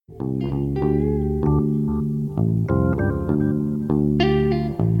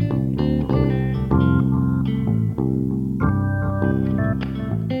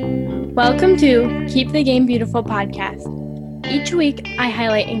Welcome to Keep the Game Beautiful podcast. Each week, I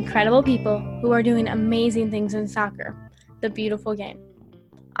highlight incredible people who are doing amazing things in soccer, the beautiful game.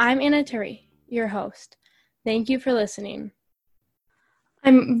 I'm Anna Turi, your host. Thank you for listening.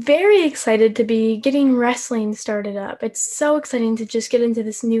 I'm very excited to be getting wrestling started up. It's so exciting to just get into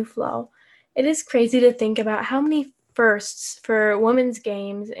this new flow. It is crazy to think about how many firsts for women's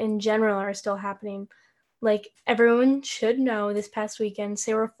games in general are still happening. Like everyone should know, this past weekend,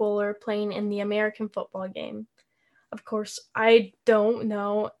 Sarah Fuller playing in the American football game. Of course, I don't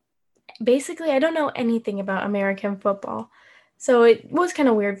know anything about American football. So it was kind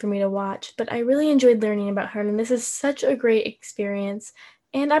of weird for me to watch, but I really enjoyed learning about her, and this is such a great experience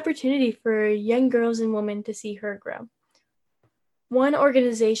and opportunity for young girls and women to see her grow. One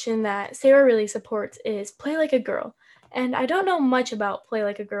organization that Sarah really supports is Play Like a Girl. And I don't know much about Play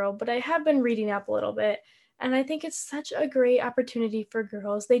Like a Girl, but I have been reading up a little bit, and I think it's such a great opportunity for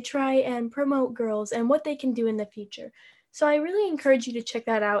girls. They try and promote girls and what they can do in the future. So I really encourage you to check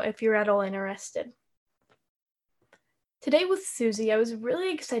that out if you're at all interested. Today with Susie, I was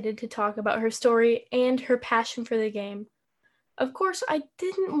really excited to talk about her story and her passion for the game. Of course, I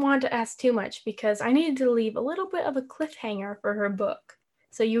didn't want to ask too much because I needed to leave a little bit of a cliffhanger for her book,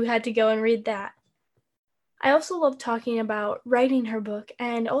 so you had to go and read that. I also love talking about writing her book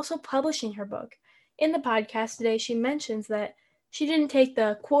and also publishing her book. In the podcast today, she mentions that she didn't take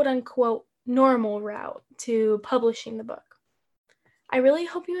the quote-unquote normal route to publishing the book. I really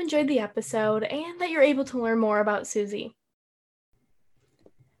hope you enjoyed the episode and that you're able to learn more about Susie.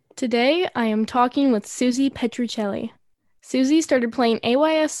 Today, I am talking with Susie Petruccelli. Susie started playing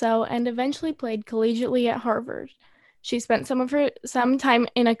AYSO and eventually played collegiately at Harvard. She spent some time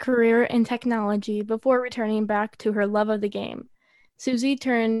in a career in technology before returning back to her love of the game. Susie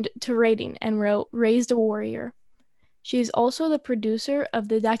turned to writing and wrote Raised a Warrior. She is also the producer of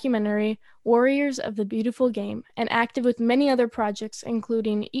the documentary Warriors of the Beautiful Game and active with many other projects,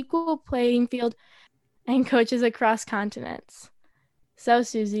 including Equal Playing Field and Coaches Across Continents. So,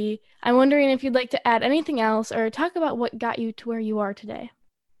 Susie, I'm wondering if you'd like to add anything else or talk about what got you to where you are today.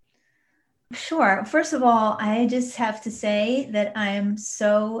 Sure. First of all, I just have to say that I am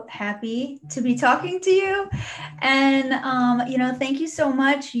so happy to be talking to you. And, thank you so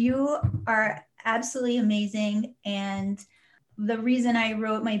much. You are absolutely amazing. And the reason I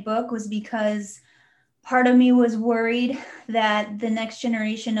wrote my book was because part of me was worried that the next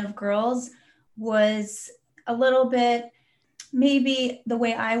generation of girls was a little bit maybe the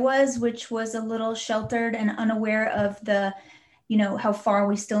way I was, which was a little sheltered and unaware of the how far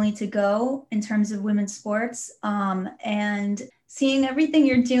we still need to go in terms of women's sports, and seeing everything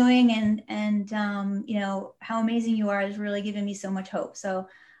you're doing and how amazing you are has really given me so much hope. So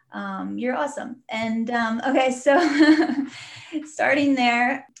you're awesome. And okay, so starting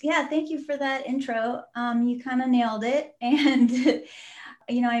there, yeah, thank you for that intro. You kind of nailed it. And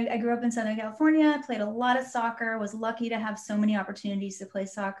I grew up in Southern California, played a lot of soccer, was lucky to have so many opportunities to play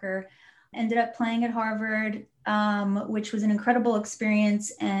soccer. Ended up playing at Harvard, which was an incredible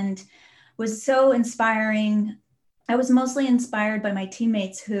experience and was so inspiring. I was mostly inspired by my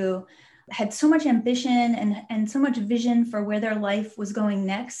teammates who had so much ambition and so much vision for where their life was going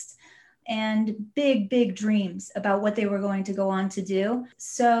next, and big, big dreams about what they were going to go on to do.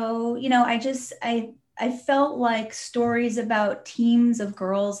 So, I felt like stories about teams of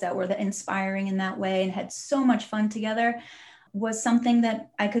girls that were inspiring in that way and had so much fun together was something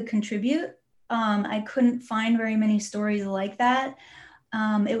that I could contribute. I couldn't find very many stories like that.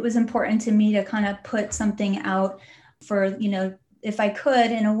 It was important to me to kind of put something out for, if I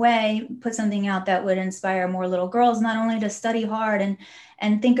could, in a way, put something out that would inspire more little girls, not only to study hard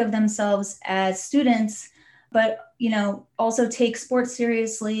and think of themselves as students, but, also take sports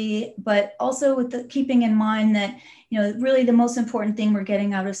seriously, but also with keeping in mind that, really the most important thing we're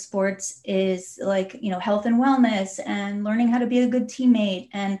getting out of sports is health and wellness and learning how to be a good teammate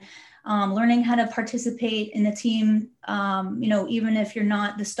and learning how to participate in the team, even if you're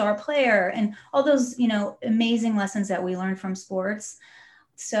not the star player, and all those, amazing lessons that we learn from sports.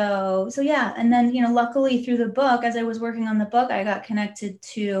 So yeah. And then, luckily through the book, as I was working on the book, I got connected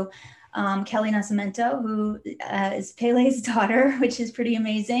to Kelly Nascimento, who is Pele's daughter, which is pretty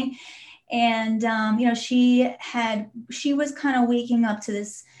amazing. And, she was kind of waking up to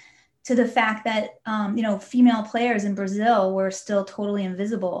the fact that, female players in Brazil were still totally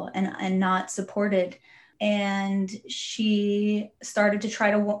invisible and not supported. And she started to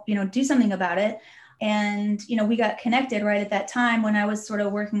try to, do something about it. And, we got connected right at that time when I was sort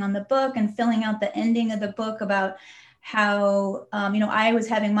of working on the book and filling out the ending of the book about how, I was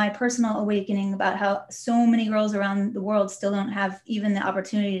having my personal awakening about how so many girls around the world still don't have even the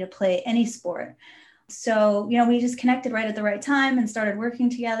opportunity to play any sport. So, we just connected right at the right time and started working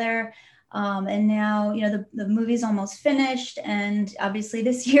together. And now, the movie's almost finished. And obviously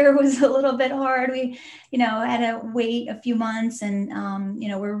this year was a little bit hard. We, had to wait a few months and,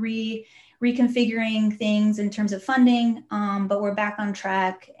 we're reconfiguring things in terms of funding, but we're back on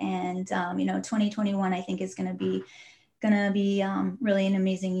track. And, 2021, I think is going to be really an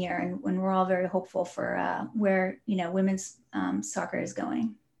amazing year. And when we're all very hopeful for where, women's soccer is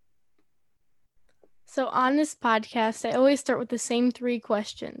going. So on this podcast, I always start with the same 3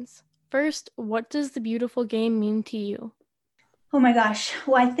 questions. First, what does the beautiful game mean to you? Oh my gosh.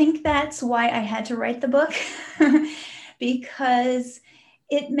 Well, I think that's why I had to write the book because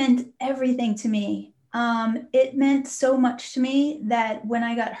it meant everything to me. It meant so much to me that when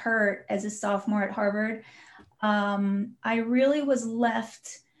I got hurt as a sophomore at Harvard, I really was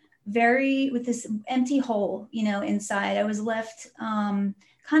left with this empty hole, inside. I was left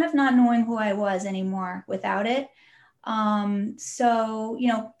kind of not knowing who I was anymore without it. So,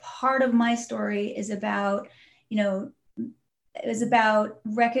 part of my story is about, it was about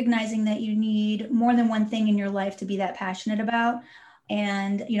recognizing that you need more than one thing in your life to be that passionate about,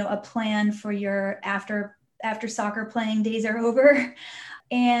 and, a plan for your after soccer playing days are over.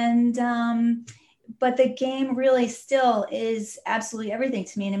 And, but the game really still is absolutely everything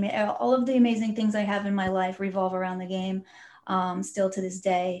to me. And all of the amazing things I have in my life revolve around the game. Still to this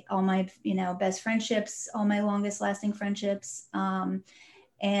day, all my, best friendships, all my longest lasting friendships. And,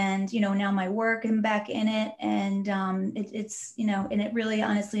 now my work, I'm back in it. And it's, and it really,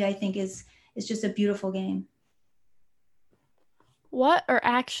 honestly, I think is just a beautiful game. What are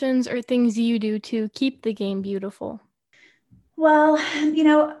actions or things you do to keep the game beautiful? Well,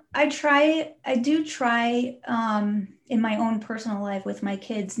 I do try in my own personal life with my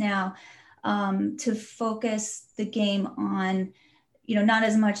kids now to focus the game on, not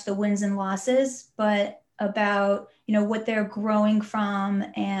as much the wins and losses, but about, what they're growing from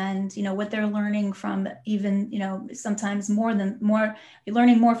and, what they're learning from, even, sometimes you're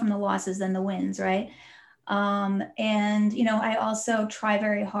learning more from the losses than the wins, right? And, I also try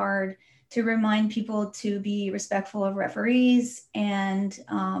very hard to remind people to be respectful of referees and,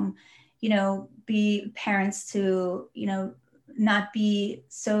 be parents to, not be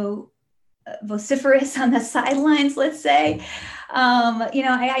so vociferous on the sidelines, let's say.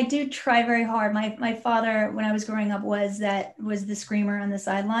 I do try very hard. My father, when I was growing up, was the screamer on the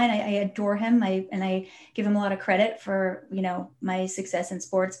sideline. I adore him. And I give him a lot of credit for, my success in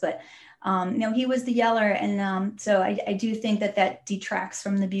sports, but he was the yeller. And so I do think that detracts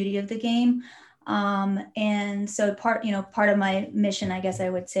from the beauty of the game. And so part of my mission, I guess I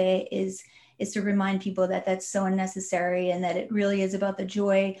would say, is to remind people that that's so unnecessary and that it really is about the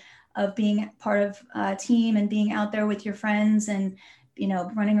joy of being part of a team and being out there with your friends and,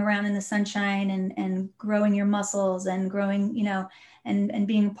 running around in the sunshine and growing your muscles and growing, and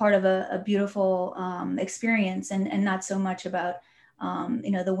being part of a beautiful experience and not so much about,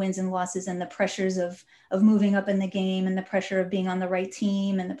 the wins and losses and the pressures of moving up in the game and the pressure of being on the right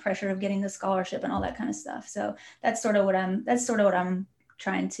team and the pressure of getting the scholarship and all that kind of stuff. So that's sort of what I'm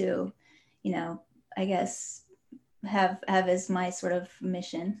trying to, I guess have as my sort of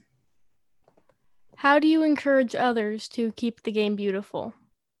mission. How do you encourage others to keep the game beautiful?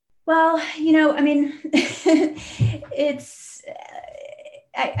 Well, it's,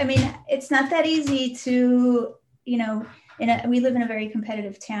 it's not that easy to, we live in a very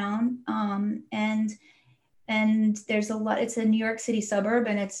competitive town, and there's a lot. It's a New York City suburb,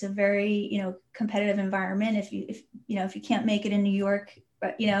 and it's a very, competitive environment. If you can't make it in New York,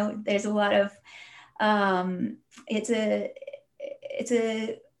 there's a lot of, it's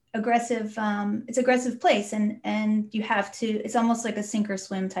aggressive place, and you have to. It's almost like a sink or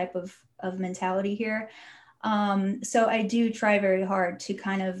swim type of mentality here. So I do try very hard to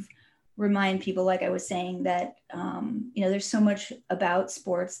kind of remind people, like I was saying, that there's so much about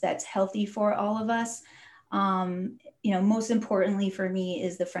sports that's healthy for all of us. Most importantly for me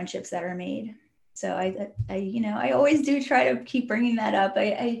is the friendships that are made. So I always do try to keep bringing that up.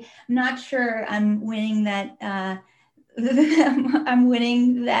 I'm not sure I'm winning that. I'm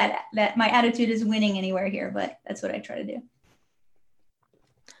winning that my attitude is winning anywhere here, but that's what I try to do.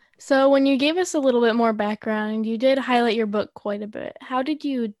 So when you gave us a little bit more background, you did highlight your book quite a bit. How did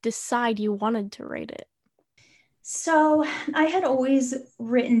you decide you wanted to write it? So I had always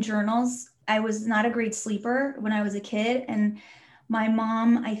written journals. I was not a great sleeper when I was a kid. And my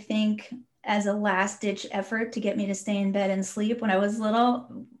mom, I think, as a last ditch effort to get me to stay in bed and sleep when I was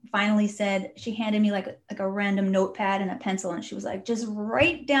little, finally said, she handed me like a random notepad and a pencil. And she was like, just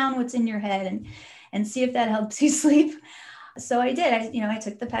write down what's in your head and see if that helps you sleep. So I did. I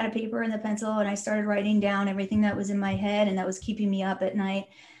took the pad of paper and the pencil and I started writing down everything that was in my head and that was keeping me up at night.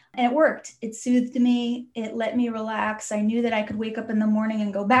 And it worked. It soothed me. It let me relax. I knew that I could wake up in the morning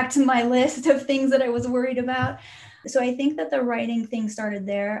and go back to my list of things that I was worried about. So I think that the writing thing started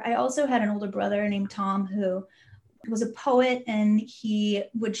there. I also had an older brother named Tom who was a poet, and he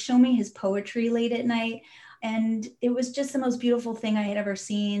would show me his poetry late at night. And it was just the most beautiful thing I had ever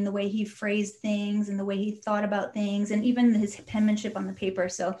seen, the way he phrased things and the way he thought about things, and even his penmanship on the paper.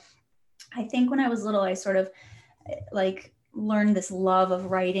 So I think when I was little, I sort of like learned this love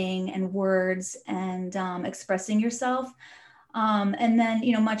of writing and words and expressing yourself. And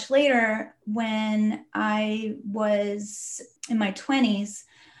then, much later, when I was in my 20s,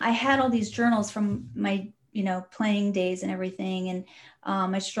 I had all these journals from my, playing days and everything, and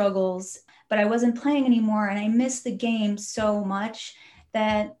my struggles, but I wasn't playing anymore. And I missed the game so much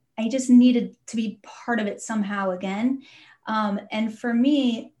that I just needed to be part of it somehow again. And for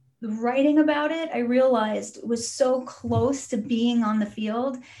me, writing about it, I realized was so close to being on the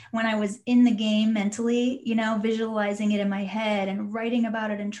field when I was in the game mentally, visualizing it in my head and writing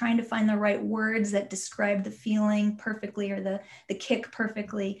about it and trying to find the right words that describe the feeling perfectly or the kick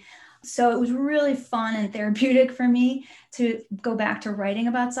perfectly. So it was really fun and therapeutic for me to go back to writing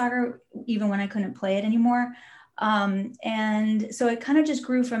about soccer, even when I couldn't play it anymore. And so it kind of just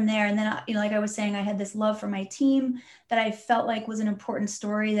grew from there. And then, like I was saying, I had this love for my team that I felt like was an important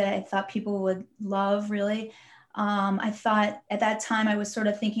story that I thought people would love, really. I thought at that time I was sort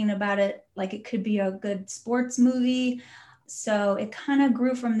of thinking about it like it could be a good sports movie. So it kind of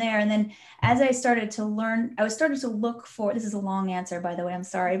grew from there. And then as I started to learn, I was starting to look for, this is a long answer, by the way, I'm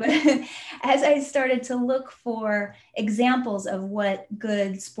sorry, but as I started to look for examples of what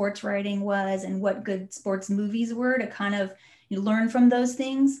good sports writing was and what good sports movies were to kind of learn from those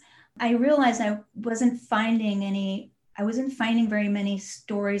things, I realized I wasn't finding very many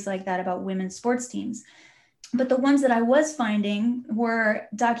stories like that about women's sports teams. But the ones that I was finding were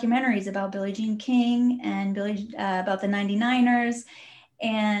documentaries about Billie Jean King and about the 99ers.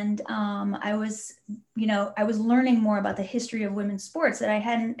 And I was learning more about the history of women's sports that I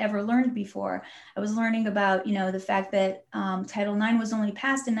hadn't ever learned before. I was learning about, the fact that Title IX was only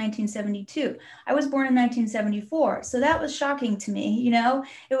passed in 1972. I was born in 1974. So that was shocking to me.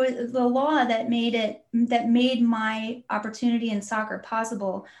 It was the law that made my opportunity in soccer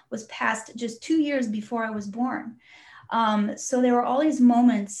possible was passed just 2 years before I was born. So there were all these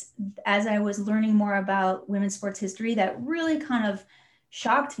moments as I was learning more about women's sports history that really kind of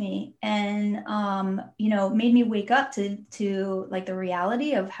shocked me and made me wake up to like the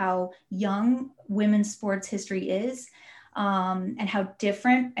reality of how young women's sports history is, and how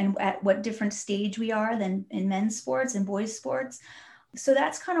different and at what different stage we are than in men's sports and boys sports. So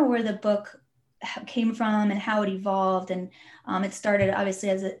that's kind of where the book came from and how it evolved. And it started obviously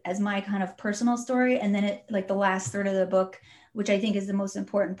as my kind of personal story, and then it, like the last third of the book, which I think is the most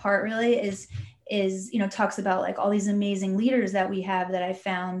important part, really is talks about like all these amazing leaders that we have that I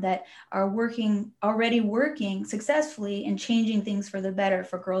found that are already working successfully and changing things for the better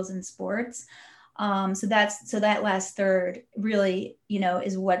for girls in sports. So that last third really,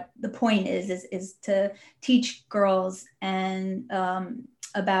 is what the point is to teach girls and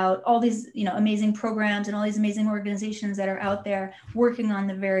about all these, amazing programs and all these amazing organizations that are out there working on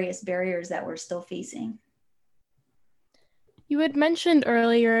the various barriers that we're still facing. You had mentioned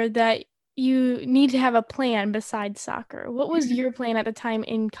earlier that you need to have a plan besides soccer. What was your plan at the time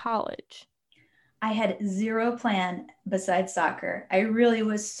in college? I had zero plan besides soccer. I really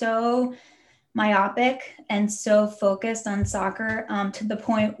was so myopic and so focused on soccer to the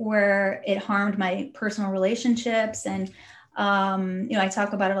point where it harmed my personal relationships. And, I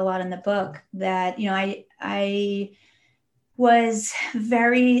talk about it a lot in the book that, I was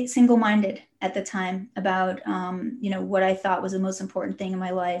very single-minded at the time about, what I thought was the most important thing in my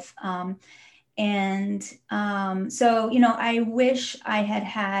life. So, I wish I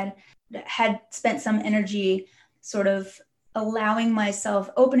had spent some energy sort of opening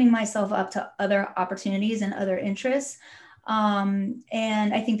myself up to other opportunities and other interests. And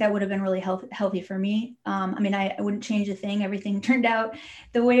I think that would have been really healthy for me. I wouldn't change a thing. Everything turned out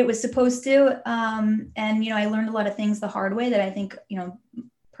the way it was supposed to. And, I learned a lot of things the hard way that I think,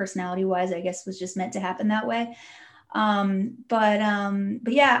 personality wise, I guess was just meant to happen that way. But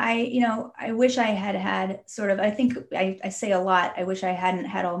yeah, I wish I had sort of, I think I say a lot, I wish I hadn't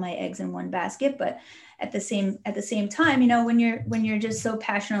had all my eggs in one basket, but at the same time, when you're just so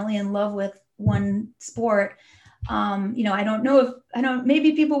passionately in love with one sport, I don't know if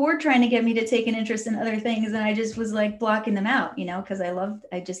maybe people were trying to get me to take an interest in other things, and I just was like blocking them out, because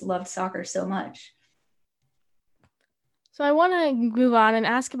I just loved soccer so much. So I want to move on and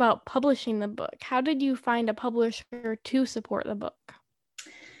ask about publishing the book. How did you find a publisher to support the book?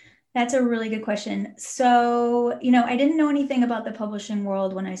 That's a really good question. So, I didn't know anything about the publishing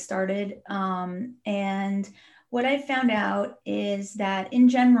world when I started. And what I found out is that in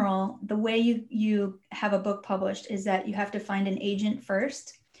general, the way you have a book published is that you have to find an agent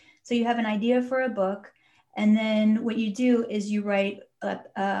first. So you have an idea for a book, and then what you do is you write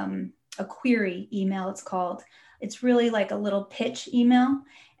a query email, it's called. It's really like a little pitch email.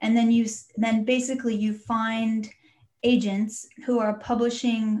 And then basically you find agents who are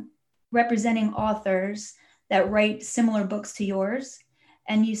representing authors that write similar books to yours,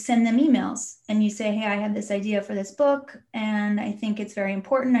 and you send them emails and you say, hey, I have this idea for this book and I think it's very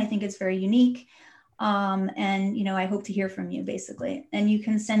important, I think it's very unique, and I hope to hear from you, basically. And you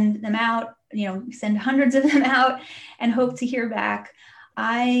can send them out, send hundreds of them out and hope to hear back.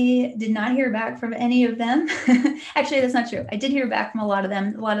 I did not hear back from any of them. Actually, that's not true. I did hear back from a lot of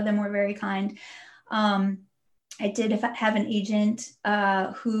them. A lot of them were very kind. I did have an agent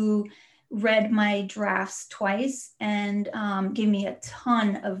who read my drafts twice and gave me a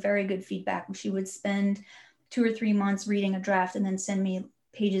ton of very good feedback. She would spend 2 or 3 months reading a draft and then send me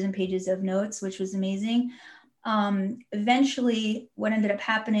pages and pages of notes, which was amazing. Eventually, what ended up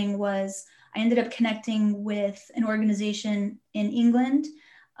happening was I ended up connecting with an organization in England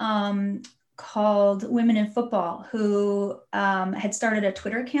called Women in Football, who had started a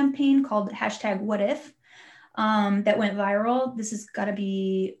Twitter campaign called #WhatIf that went viral. This has got to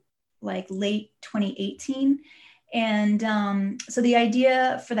be like late 2018. And so the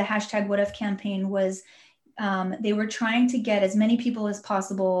idea for the #WhatIf campaign was they were trying to get as many people as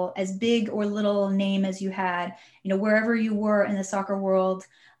possible, as big or little name as you had, wherever you were in the soccer world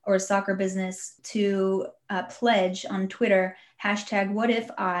or soccer business, to pledge on Twitter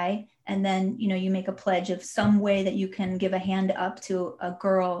 #WhatIfI, and then you make a pledge of some way that you can give a hand up to a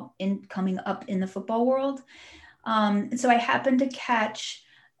girl coming up in the football world. So I happened to catch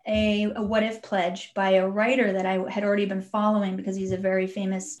a what if pledge by a writer that I had already been following, because he's a very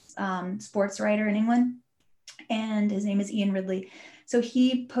famous sports writer in England, and his name is Ian Ridley. So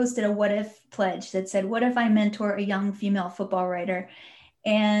he posted a what if pledge that said, what if I mentor a young female football writer?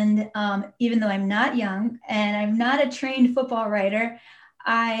 And even though I'm not young and I'm not a trained football writer,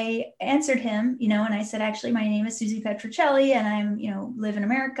 I answered him, and I said, actually, my name is Susie Petrocelli, and I'm, live in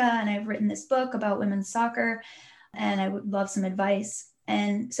America, and I've written this book about women's soccer, and I would love some advice.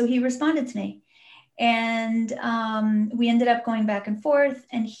 And so he responded to me, and we ended up going back and forth.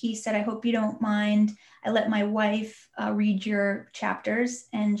 And he said, I hope you don't mind. I let my wife read your chapters,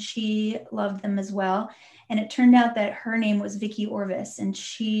 and she loved them as well. And it turned out that her name was Vicky Orvis, and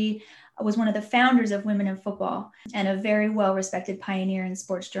she was one of the founders of Women in Football and a very well-respected pioneer in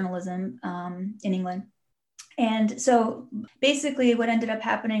sports journalism in England. And so basically what ended up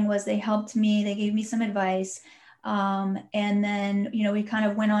happening was they helped me, they gave me some advice. And then, we kind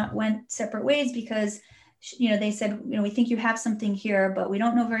of went separate ways, because, they said, we think you have something here, but we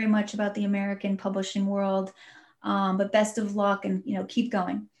don't know very much about the American publishing world, but best of luck, and, keep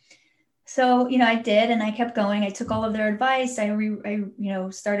going. So, I did, and I kept going. I took all of their advice. I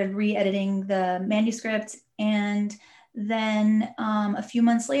started re-editing the manuscript. And then a few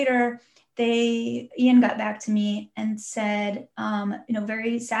months later, Ian got back to me and said,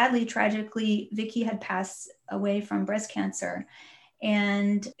 very sadly, tragically, Vicky had passed away from breast cancer.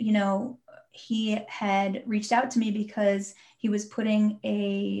 And, he had reached out to me because he was putting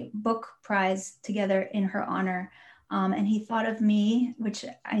a book prize together in her honor. And he thought of me, which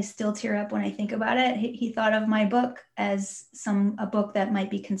I still tear up when I think about it. He thought of my book as a book that might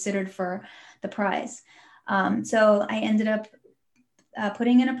be considered for the prize. So I ended up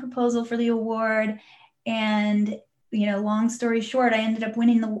putting in a proposal for the award, and long story short, I ended up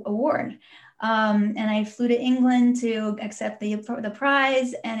winning the award. And I flew to England to accept the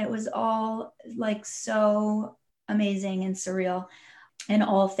prize, and it was all like so amazing and surreal, and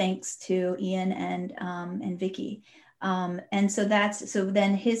all thanks to Ian and Vicky. And so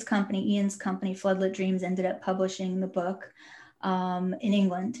then his company, Ian's company, Floodlit Dreams, ended up publishing the book in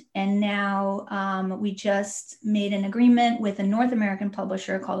England. And now we just made an agreement with a North American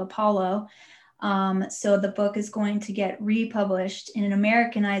publisher called Apollo. So the book is going to get republished in an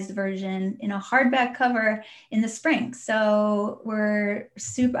Americanized version in a hardback cover in the spring. So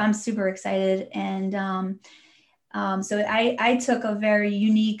I'm super excited. And so I took a very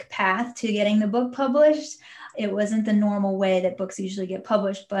unique path to getting the book published. it wasn't the normal way that books usually get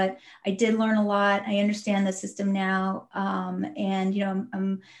published, but I did learn a lot. I understand the system now.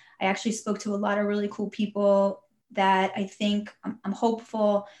 And, I actually spoke to a lot of really cool people that I think I'm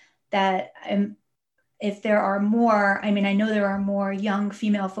hopeful that if there are more, I mean, I know there are more young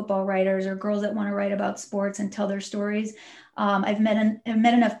female football writers or girls that want to write about sports and tell their stories. I've met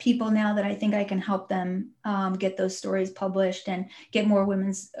enough people now that I think I can help them get those stories published and get more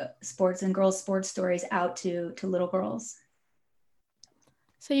women's sports and girls' sports stories out to little girls.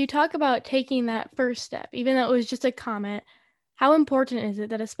 So you talk about taking that first step, even though it was just a comment. How important is it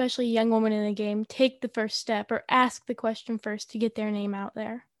that especially young women in the game take the first step or ask the question first to get their name out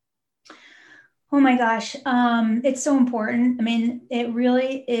there? Oh my gosh, it's so important. I mean, it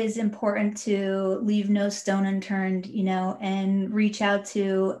really is important to leave no stone unturned, and reach out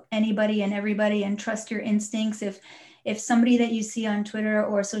to anybody and everybody and trust your instincts. If somebody that you see on Twitter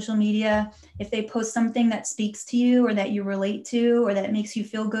or social media, if they post something that speaks to you or that you relate to or that makes you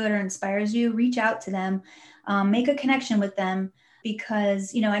feel good or inspires you, reach out to them, make a connection with them,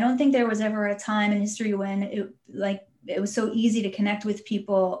 because, I don't think there was ever a time in history when it was so easy to connect with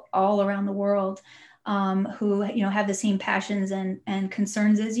people all around the world who, have the same passions and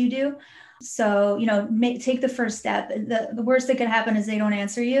concerns as you do. So, take the first step. The worst that could happen is they don't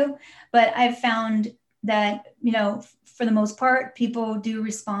answer you. But I've found that, for the most part, people do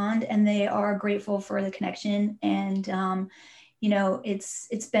respond and they are grateful for the connection. And,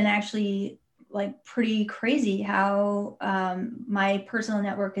 it's been actually like pretty crazy how my personal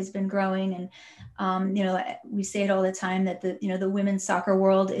network has been growing. And we say it all the time that the women's soccer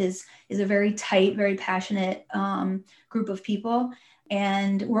world is a very tight, very passionate group of people,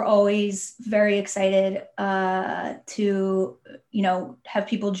 and we're always very excited to have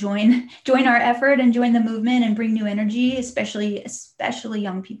people join our effort and join the movement and bring new energy, especially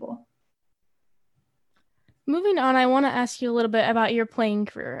young people. Moving on, I want to ask you a little bit about your playing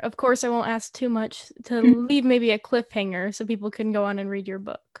career. Of course, I won't ask too much to leave maybe a cliffhanger so people can go on and read your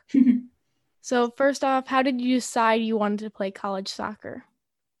book. So first off, how did you decide you wanted to play college soccer?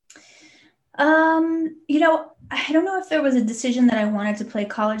 I don't know if there was a decision that I wanted to play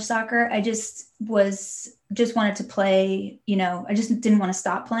college soccer. I just wanted to play, I just didn't want to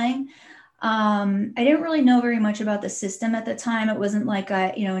stop playing. I didn't really know very much about the system at the time. It wasn't like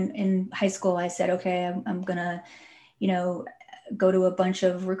in high school, I said, okay, I'm gonna, go to a bunch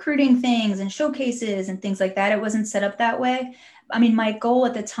of recruiting things and showcases and things like that. It wasn't set up that way. I mean, my goal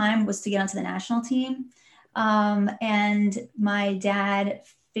at the time was to get onto the national team. And my dad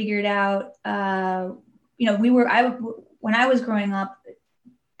figured out, when I was growing up,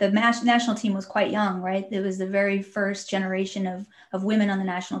 the national team was quite young, right? It was the very first generation of women on the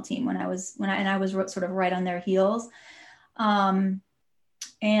national team when I was sort of right on their heels. And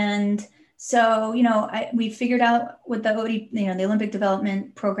so, we figured out with the the Olympic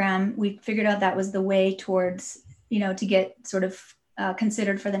Development Program, we figured out that was the way towards, to get sort of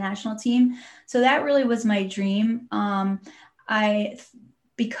considered for the national team. So that really was my dream.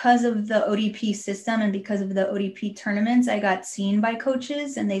 Because of the ODP system and because of the ODP tournaments, I got seen by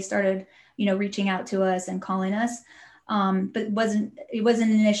coaches and they started, reaching out to us and calling us. But it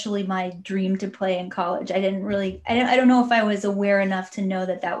wasn't initially my dream to play in college. I don't know if I was aware enough to know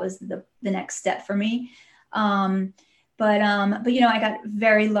that was the next step for me. But I got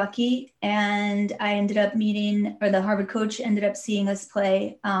very lucky and I ended up the Harvard coach ended up seeing us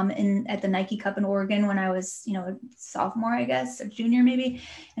play at the Nike Cup in Oregon when I was, a sophomore, I guess, or junior maybe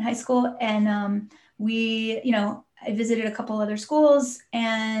in high school. And I visited a couple other schools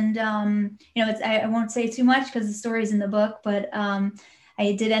and, I won't say too much because the story's in the book, but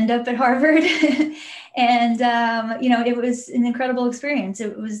I did end up at Harvard and, it was an incredible experience.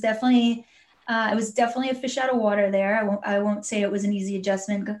 It was definitely a fish out of water there. I won't say it was an easy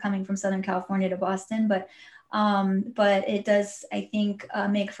adjustment coming from Southern California to Boston, but it does, I think,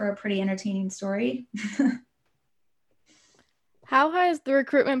 make for a pretty entertaining story. How has the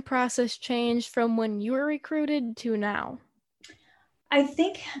recruitment process changed from when you were recruited to now? I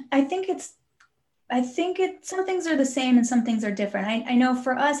think some things are the same and some things are different. I know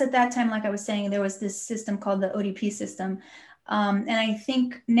for us at that time, like I was saying, there was this system called the ODP system. And I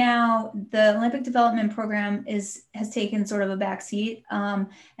think now the Olympic Development Program has taken sort of a backseat. And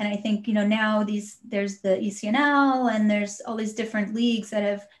I think, now there's the ECNL and there's all these different leagues that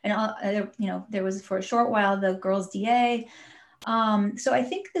have, and there was for a short while, the girls DA. So I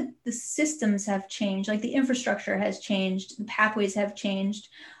think that the systems have changed, like the infrastructure has changed, the pathways have changed.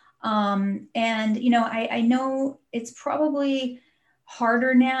 And, I know it's probably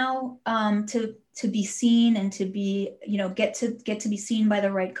harder now to be seen and to be, get to be seen by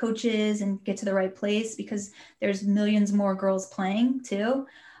the right coaches and get to the right place, because there's millions more girls playing too.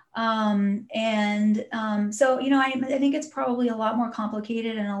 So, I think it's probably a lot more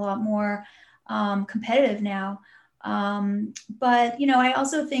complicated and a lot more competitive now. But, I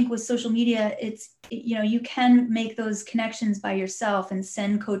also think with social media, you can make those connections by yourself and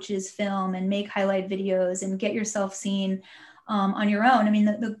send coaches film and make highlight videos and get yourself seen on your own. I mean,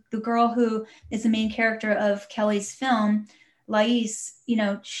 the girl who is the main character of Kelly's film, Lais,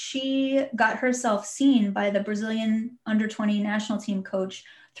 she got herself seen by the Brazilian under-20 national team coach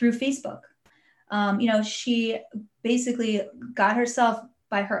through Facebook. She basically got herself,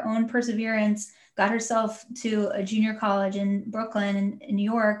 by her own perseverance, got herself to a junior college in Brooklyn in New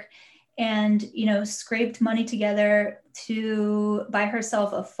York, and scraped money together to buy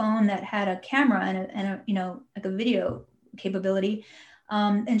herself a phone that had a camera and a like a video capability.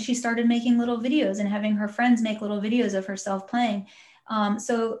 And she started making little videos and having her friends make little videos of herself playing.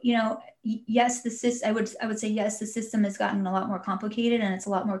 So, yes, I would say, yes, the system has gotten a lot more complicated and it's a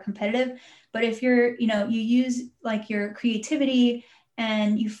lot more competitive. But if you're, you use like your creativity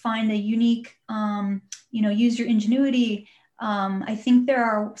and you find a unique, use your ingenuity, I think there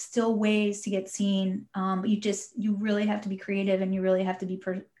are still ways to get seen. But you really have to be creative, and you really have to be,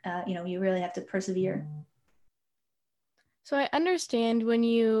 you really have to persevere. So I understand when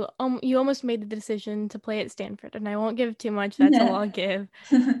you almost made the decision to play at Stanford, and I won't give too much, that's a long give.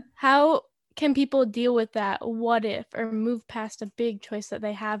 How can people deal with that what if, or move past a big choice that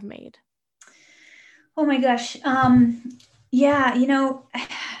they have made? Oh my gosh. Yeah, I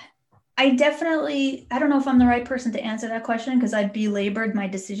don't know if I'm the right person to answer that question, because I've belabored my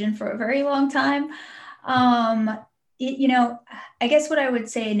decision for a very long time. I guess what I would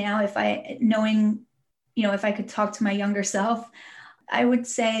say now, if I could talk to my younger self, I would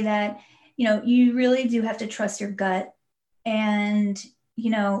say that, you really do have to trust your gut, and,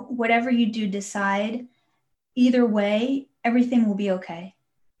 whatever you do decide, either way, everything will be okay.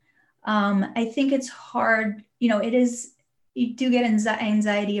 I think it's hard, you do get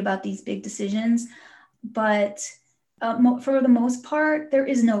anxiety about these big decisions, but for the most part, there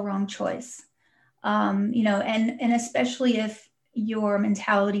is no wrong choice. And especially if your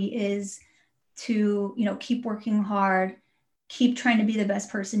mentality is to, keep working hard, keep trying to be the best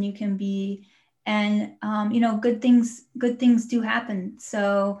person you can be. And, good things do happen.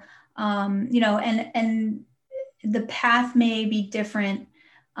 So, and the path may be different.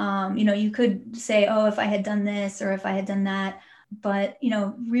 You could say, oh, if I had done this or if I had done that, but,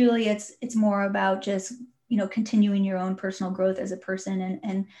 really it's more about just, continuing your own personal growth as a person,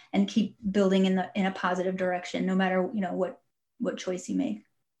 and keep building in a positive direction, no matter, what choice you make.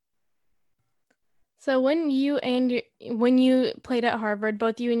 So when you played at Harvard,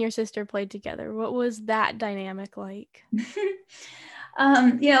 both you and your sister played together. What was that dynamic like?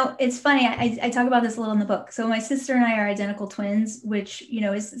 It's funny. I talk about this a little in the book. So my sister and I are identical twins, which,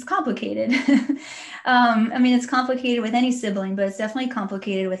 is complicated. It's complicated with any sibling, but it's definitely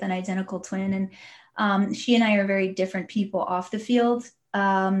complicated with an identical twin. And she and I are very different people off the field.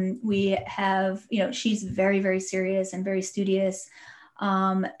 We have, she's very, very serious and very studious,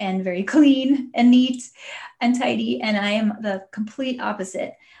 and very clean and neat and tidy. And I am the complete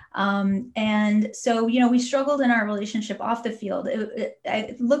opposite. And so, we struggled in our relationship off the field.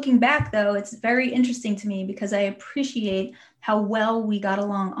 Looking back, though, it's very interesting to me, because I appreciate how well we got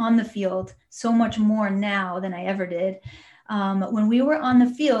along on the field so much more now than I ever did. When we were on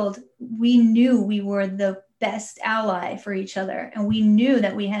the field, we knew we were the best ally for each other, and we knew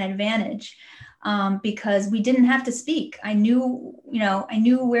that we had an advantage. Because we didn't have to speak. I knew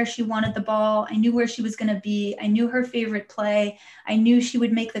where she wanted the ball. I knew where she was going to be. I knew her favorite play. I knew she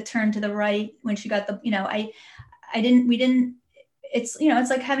would make the turn to the right when she got it's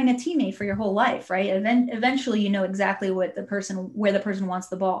like having a teammate for your whole life, right? And then eventually, exactly where the person wants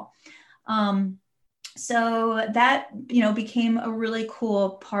the ball. So that, became a really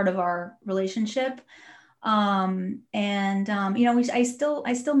cool part of our relationship. I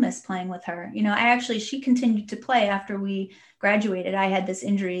still miss playing with her. She continued to play after we graduated. I had this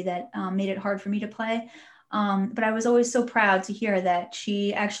injury that made it hard for me to play. But I was always so proud to hear that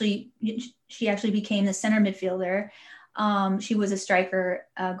she actually became the center midfielder. She was a striker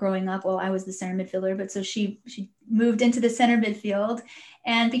growing up while I was the center midfielder, but so she moved into the center midfield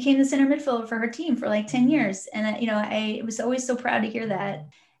and became the center midfielder for her team for like 10 years. And I was always so proud to hear that.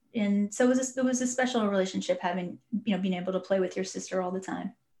 And so it was a special relationship, having, being able to play with your sister all the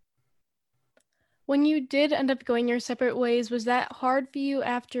time. When you did end up going your separate ways, was that hard for you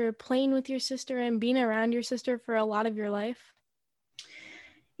after playing with your sister and being around your sister for a lot of your life?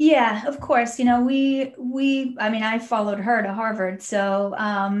 Yeah, of course. I mean, I followed her to Harvard, so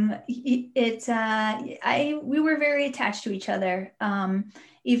we were very attached to each other.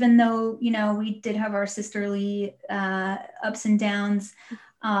 Even though, we did have our sisterly ups and downs.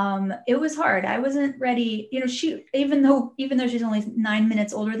 It was hard. I wasn't ready. Even though she's only 9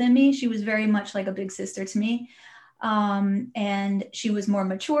 minutes older than me, she was very much like a big sister to me. And she was more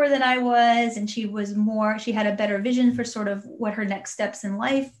mature than I was, and she had a better vision for sort of what her next steps in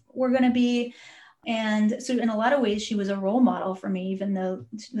life were going to be. And so in a lot of ways, she was a role model for me, even though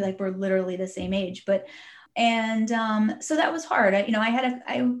like we're literally the same age. So that was hard.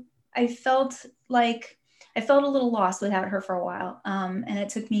 I felt like I felt a little lost without her for a while. And it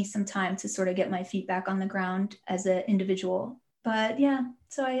took me some time to sort of get my feet back on the ground as an individual. But yeah,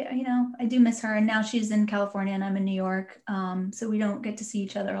 so I do miss her. And now she's in California and I'm in New York. So we don't get to see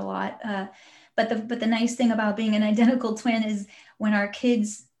each other a lot. But the nice thing about being an identical twin is when our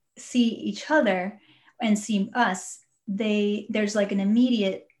kids see each other and see us, there's like an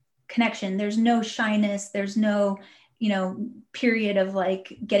immediate connection. There's no shyness. There's no, period of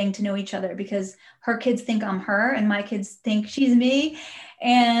like getting to know each other, because her kids think I'm her and my kids think she's me.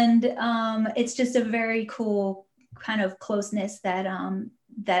 And it's just a very cool kind of closeness that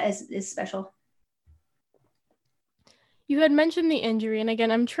is special. You had mentioned the injury, and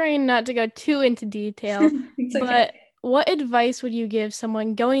again, I'm trying not to go too into detail, It's okay. but what advice would you give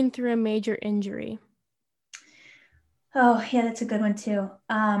someone going through a major injury? Oh, yeah, that's a good one too.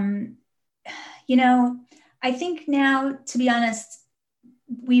 I think now, to be honest,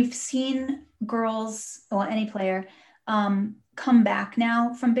 we've seen girls, well, any player, come back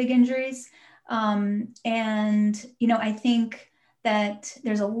now from big injuries. I think that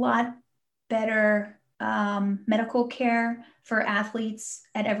there's a lot better medical care for athletes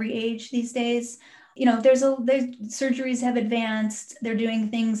at every age these days. There's surgeries have advanced. They're doing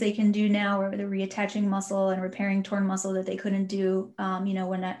things they can do now where they're reattaching muscle and repairing torn muscle that they couldn't do,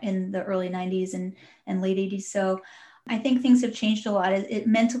 when in the early 90s and late 80s. So I think things have changed a lot.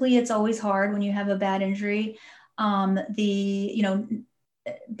 Mentally, it's always hard when you have a bad injury.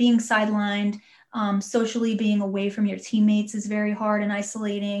 Being sidelined, socially being away from your teammates is very hard and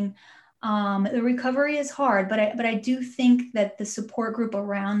isolating. The recovery is hard, but I do think that the support group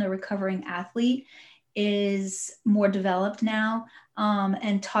around the recovering athlete is more developed now.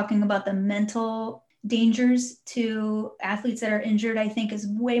 And talking about the mental dangers to athletes that are injured, I think is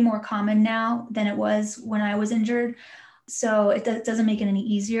way more common now than it was when I was injured. So it doesn't make it any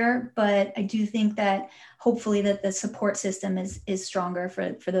easier, but I do think that hopefully that the support system is stronger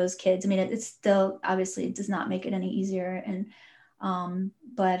for those kids. I mean, it's still, obviously it does not make it any easier.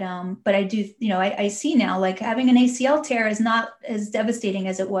 But I do, I see now, like having an ACL tear is not as devastating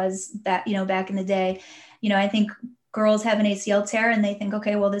as it was back in the day. I think girls have an ACL tear and they think,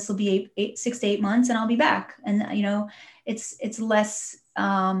 okay, well, this will be 6 to 8 months and I'll be back. And, it's less,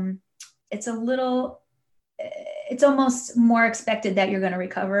 it's almost more expected that you're going to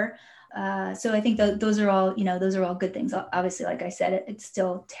recover. So I think those are all good things. Obviously, like I said, it's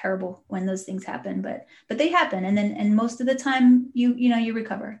still terrible when those things happen, but they happen. And most of the time you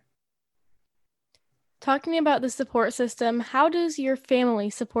recover. Talking about the support system, how does your family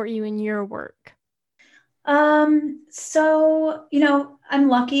support you in your work? So, I'm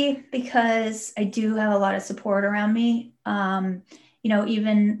lucky because I do have a lot of support around me. My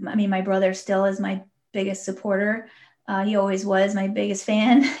brother still is my biggest supporter. He always was my biggest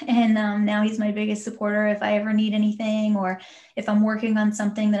fan. And now he's my biggest supporter. If I ever need anything or if I'm working on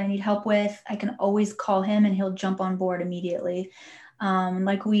something that I need help with, I can always call him and he'll jump on board immediately. I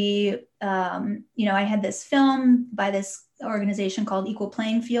had this film by this organization called Equal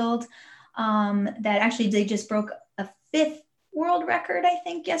Playing Field that actually they just broke a 5th world record, I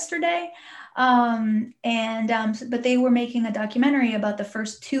think, yesterday. But they were making a documentary about the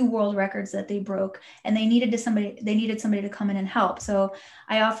first 2 world records that they broke, and they needed somebody to come in and help. So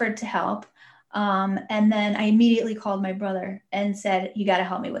I offered to help. And then I immediately called my brother and said, you got to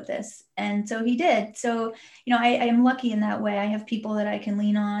help me with this. And so he did. So, I am lucky in that way. I have people that I can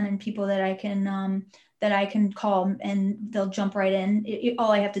lean on and people that I can call and they'll jump right in.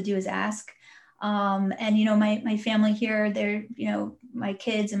 All I have to do is ask. My family here, they're, my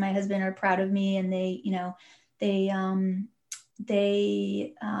kids and my husband are proud of me, and they're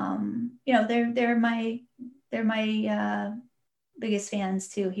my biggest fans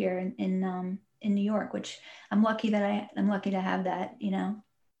too here in New York, which I'm lucky to have that.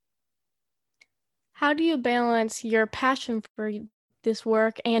 How do you balance your passion for this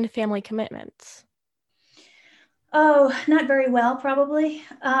work and family commitments? Oh, not very well, probably.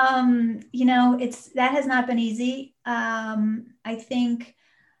 That has not been easy. I think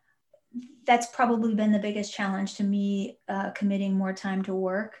that's probably been the biggest challenge to me, committing more time to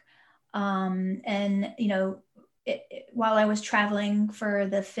work. And, while I was traveling for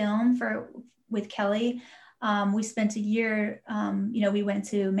the film with Kelly, we spent a year, we went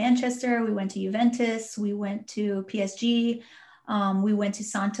to Manchester, we went to Juventus, we went to PSG, we went to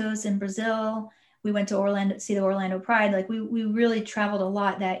Santos in Brazil, we went to Orlando, see the Orlando Pride. Like we really traveled a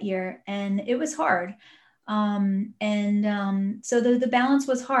lot that year, and it was hard. So the balance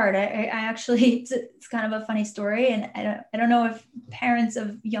was hard. I actually, it's kind of a funny story, and I don't know if parents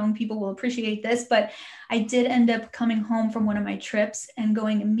of young people will appreciate this, but I did end up coming home from one of my trips and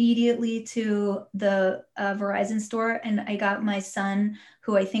going immediately to the Verizon store, and I got my son,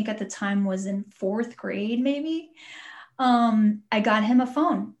 who I think at the time was in 4th grade, maybe. I got him a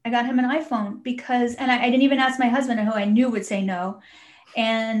phone. I got him an iPhone because, and I didn't even ask my husband, who I knew would say no.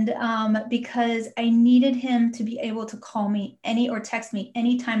 And because I needed him to be able to call me or text me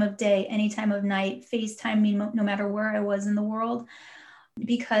any time of day, any time of night, FaceTime me no matter where I was in the world,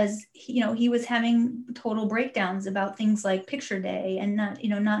 because he was having total breakdowns about things like picture day, and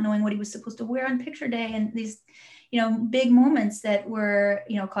not knowing what he was supposed to wear on picture day, and these big moments that were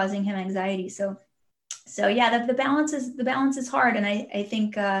causing him anxiety. So yeah, the balance is hard, and I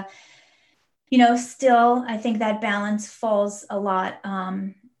think still, I think that balance falls a lot.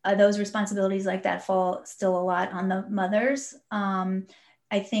 Those responsibilities like that fall still a lot on the mothers.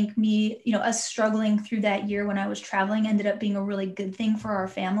 I think us struggling through that year when I was traveling ended up being a really good thing for our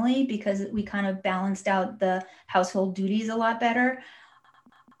family, because we kind of balanced out the household duties a lot better.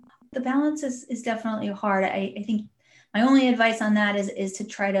 The balance is definitely hard. I think my only advice on that is to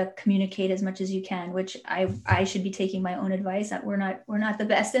try to communicate as much as you can, which I should be taking my own advice. We're not the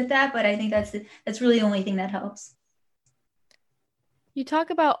best at that, but I think that's really the only thing that helps. You talk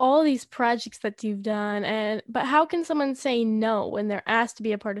about all these projects that you've done, but how can someone say no when they're asked to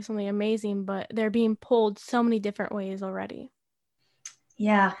be a part of something amazing, but they're being pulled so many different ways already?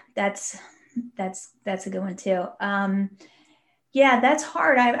 Yeah, that's a good one too. Yeah, that's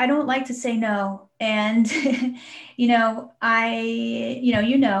hard. I don't like to say no. And,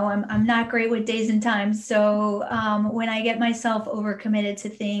 I'm not great with days and times. So when I get myself overcommitted to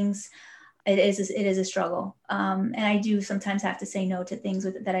things, it is a struggle. And I do sometimes have to say no to things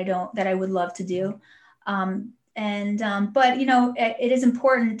that I would love to do. But it is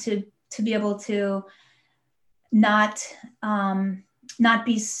important to be able to not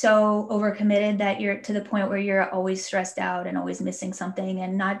be so overcommitted that you're to the point where you're always stressed out and always missing something,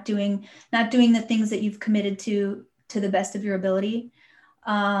 and not doing the things that you've committed to the best of your ability,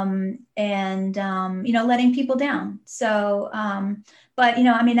 letting people down. So, but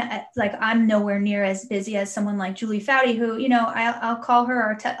like I'm nowhere near as busy as someone like Julie Foudy, who I'll call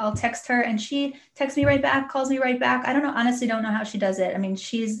her or I'll text her, and she texts me right back, calls me right back. I honestly don't know how she does it. I mean,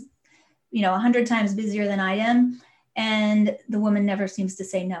 she's 100 times busier than I am, and the woman never seems to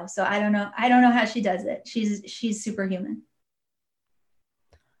say no. So I don't know how she does it. She's superhuman.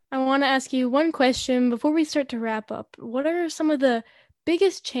 I want to ask you one question before we start to wrap up. What are some of the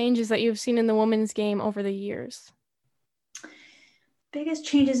biggest changes that you've seen in the women's game over the years? Biggest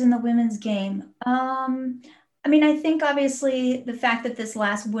changes in the women's game. I think obviously the fact that this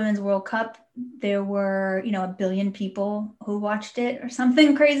last Women's World Cup, there were, 1 billion people who watched it or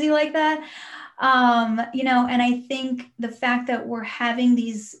something crazy like that. And I think the fact that we're having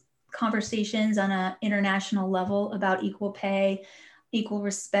these conversations on an international level about equal pay, equal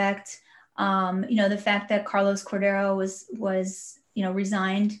respect, the fact that Carlos Cordero was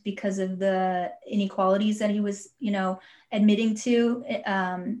resigned because of the inequalities that he was, admitting to,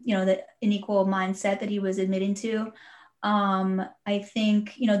 the unequal mindset that he was admitting to. I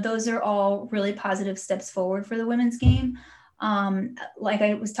think, those are all really positive steps forward for the women's game. Like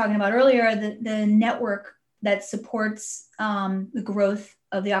I was talking about earlier, the network that supports the growth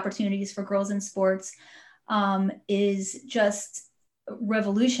of the opportunities for girls in sports is just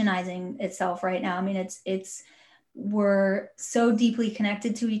revolutionizing itself right now. I mean, we're so deeply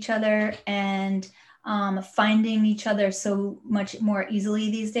connected to each other, and finding each other so much more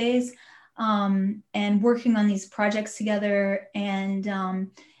easily these days, and working on these projects together.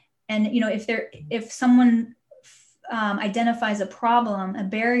 And if someone identifies a problem, a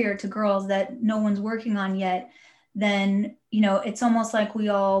barrier to girls that no one's working on yet, then it's almost like we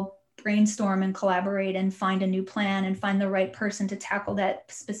all brainstorm and collaborate and find a new plan and find the right person to tackle that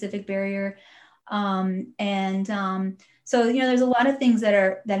specific barrier. So there's a lot of things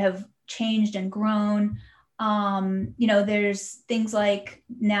that have changed and grown. There's things like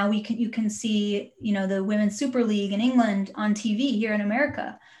now you can see the Women's Super League in England on TV here in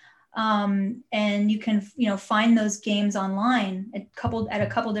America. And you can, find those games online at a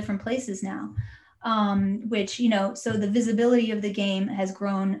couple different places now, which, so the visibility of the game has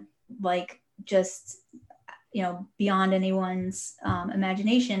grown like just, beyond anyone's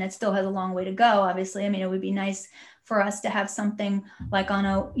imagination. It still has a long way to go, obviously. I mean, it would be nice for us to have something like on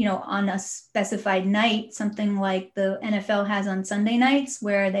a specified night, something like the NFL has on Sunday nights,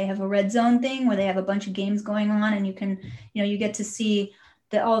 where they have a red zone thing where they have a bunch of games going on, and you can, you get to see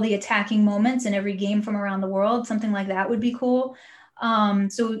all the attacking moments in every game from around the world. Something like that would be cool.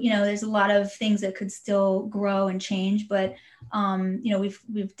 So, there's a lot of things that could still grow and change, but,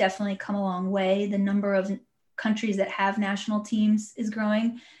 we've definitely come a long way. The number of countries that have national teams is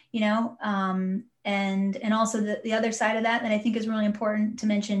growing, and also the other side of that I think is really important to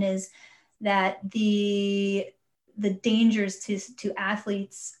mention is that the dangers to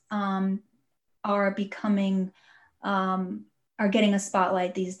athletes are becoming, are getting a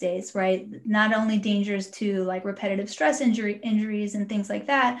spotlight these days, right? Not only dangers to like repetitive stress injuries and things like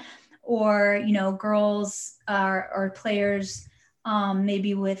that, or, girls or players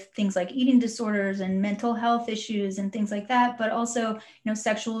maybe with things like eating disorders and mental health issues and things like that, but also,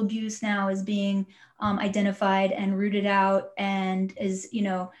 sexual abuse now is being identified and rooted out, and is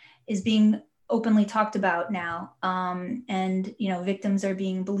being openly talked about now. And, victims are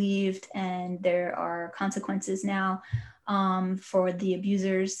being believed, and there are consequences now for the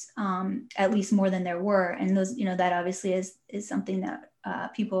abusers, at least more than there were. And those, that obviously is something that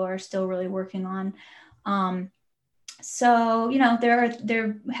people are still really working on. So,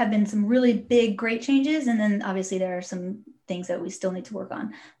 there have been some really big, great changes. And then obviously there are some things that we still need to work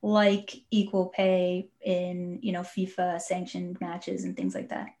on, like equal pay in, FIFA sanctioned matches and things like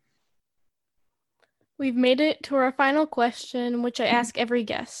that. We've made it to our final question, which I ask every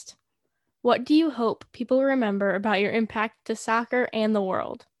guest. What do you hope people remember about your impact to soccer and the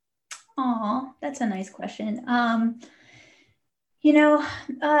world? Oh, that's a nice question.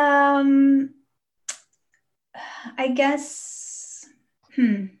 I guess,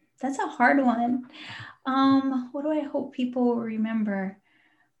 that's a hard one. What do I hope people will remember?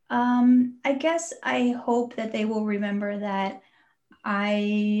 I guess I hope that they will remember that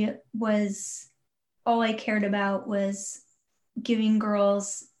all I cared about was giving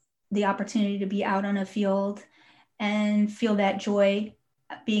girls the opportunity to be out on a field and feel that joy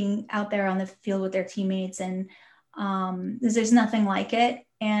being out there on the field with their teammates. And there's nothing like it.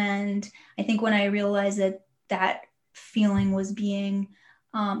 And I think when I realized that feeling was being,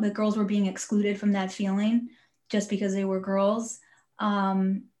 the girls were being excluded from that feeling just because they were girls,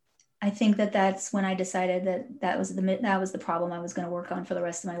 I think that's when I decided that was the problem I was going to work on for the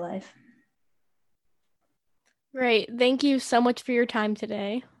rest of my life. Great. Thank you so much for your time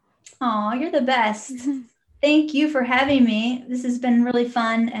today. Oh, you're the best. Thank you for having me. This has been really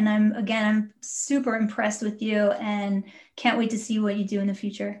fun. And I'm super impressed with you and can't wait to see what you do in the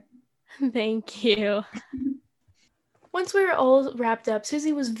future. Thank you. Once we were all wrapped up,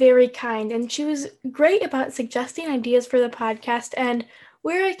 Susie was very kind, and she was great about suggesting ideas for the podcast and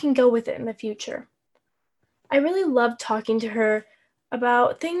where I can go with it in the future. I really loved talking to her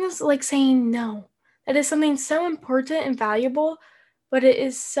about things like saying no. That is something so important and valuable, but it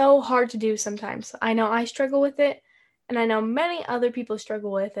is so hard to do sometimes. I know I struggle with it, and I know many other people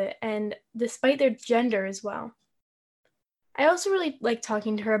struggle with it, and despite their gender as well. I also really like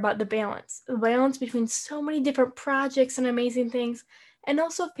talking to her about the balance between so many different projects and amazing things, and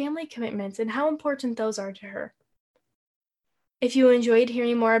also family commitments and how important those are to her. If you enjoyed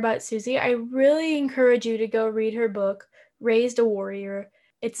hearing more about Susie, I really encourage you to go read her book, Raised a Warrior.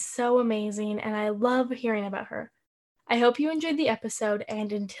 It's so amazing, and I love hearing about her. I hope you enjoyed the episode,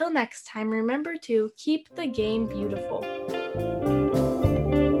 and until next time, remember to keep the game beautiful.